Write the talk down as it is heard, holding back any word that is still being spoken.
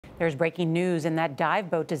There's breaking news in that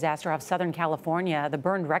dive boat disaster off Southern California. The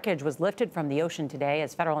burned wreckage was lifted from the ocean today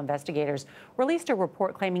as federal investigators released a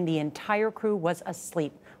report claiming the entire crew was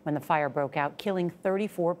asleep when the fire broke out, killing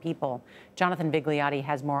 34 people. Jonathan Vigliotti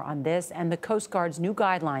has more on this and the Coast Guard's new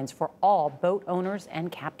guidelines for all boat owners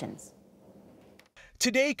and captains.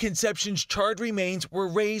 Today, Conception's charred remains were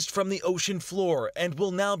raised from the ocean floor and will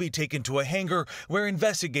now be taken to a hangar where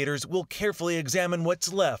investigators will carefully examine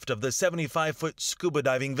what's left of the 75-foot scuba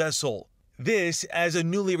diving vessel. This, as a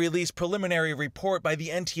newly released preliminary report by the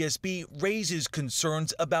NTSB raises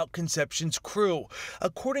concerns about Conception's crew.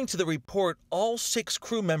 According to the report, all 6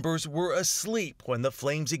 crew members were asleep when the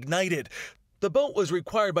flames ignited. The boat was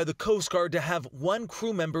required by the Coast Guard to have 1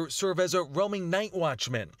 crew member serve as a roaming night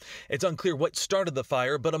watchman. It's unclear what started the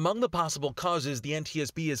fire, but among the possible causes the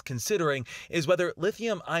NTSB is considering is whether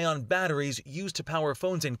lithium-ion batteries used to power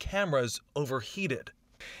phones and cameras overheated.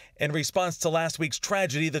 In response to last week's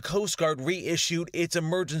tragedy, the Coast Guard reissued its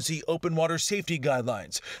emergency open water safety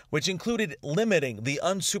guidelines, which included limiting the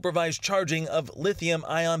unsupervised charging of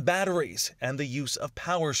lithium-ion batteries and the use of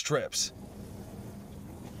power strips.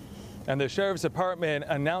 And the Sheriff's Department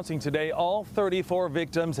announcing today all 34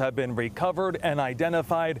 victims have been recovered and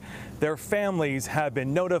identified. Their families have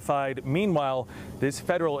been notified. Meanwhile, this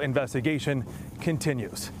federal investigation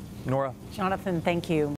continues. Nora. Jonathan, thank you.